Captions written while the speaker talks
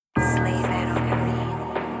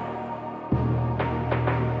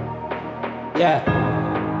Yeah.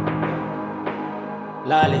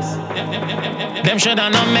 Lawless. Them shoulda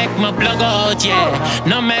not make me plug out, yeah.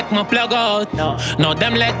 No make me plug out. No,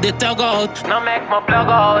 them let the tug out. No make me plug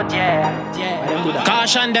out, yeah.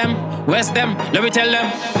 Caution them, west them, let me tell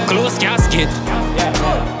them. Close casket,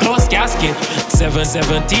 close casket.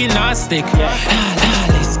 717 not stick.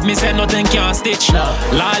 Lawless, me say nothing can stitch.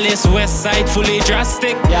 Lawless west side fully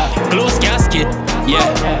drastic. Close casket,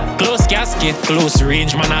 yeah. Close casket, close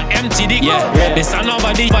range, man I empty the This a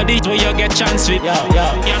nobody where you get chance with.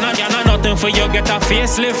 You're not nothing for you get a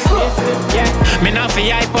facelift. Me not fi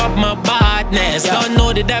hype up my badness. Don't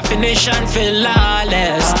know the definition for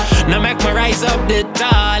lawless. Now make me rise up the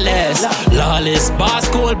tallest. Lawless, boss,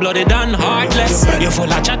 cold-blooded and heartless. You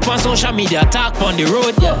full of chat on social media, talk on the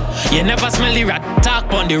road. You never smell the rat,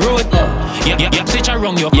 talk on the road. You switch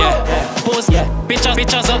around your post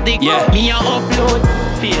pictures of the me a upload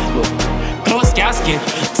Facebook. Close casket,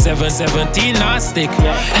 717 not stick.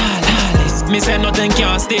 Lawless, me say nothing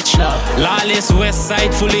can stitch. Lawless west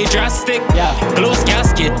side fully drastic. Close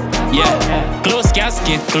casket, close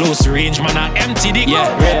casket, close range, man I empty the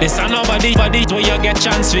This a nobody where you get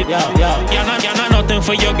chance with. You're not nothing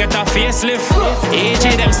for you get a facelift.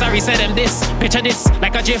 AJ them sorry, say them this, picture this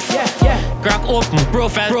like a gif. Crack open,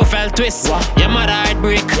 profile twist. Your mother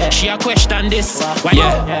heartbreak, she a question this. Why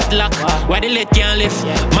you lock, why the late can't lift?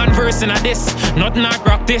 Man verse in a this, nothing not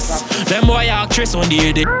practice. Them boy actress on the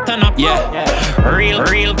hear they turn up,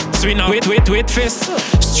 real, swing up with fist.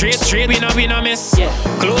 Straight, we no miss.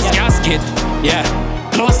 Close casket,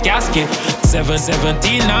 close casket.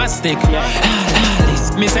 717 not stick.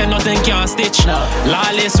 Lawless, me say nothing can stitch.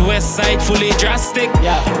 Lawless west side fully drastic.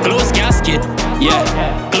 Close casket,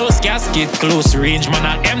 close casket, close range, man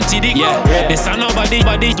I empty the This a nobody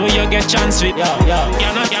where you get chance with.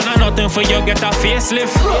 You're not nothing for you get a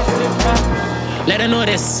facelift. Let them know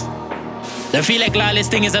this. They feel like Lawless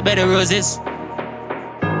thing is a better roses.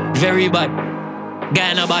 Very bad,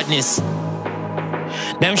 guy no badness.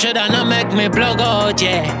 Them shoulda not make me plug out,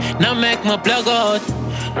 not make me plug out.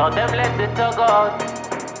 No, them let the tug out.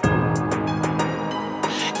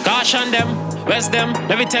 Caution them, west them,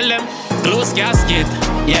 let me tell them. Close casket,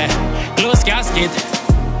 close casket.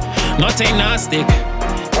 Nothing not stick,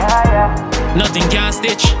 nothing can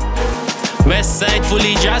stitch. West side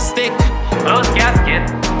fully drastic. Close casket,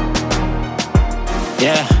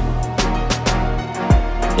 yeah.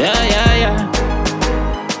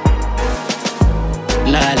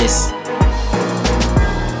 Lawless.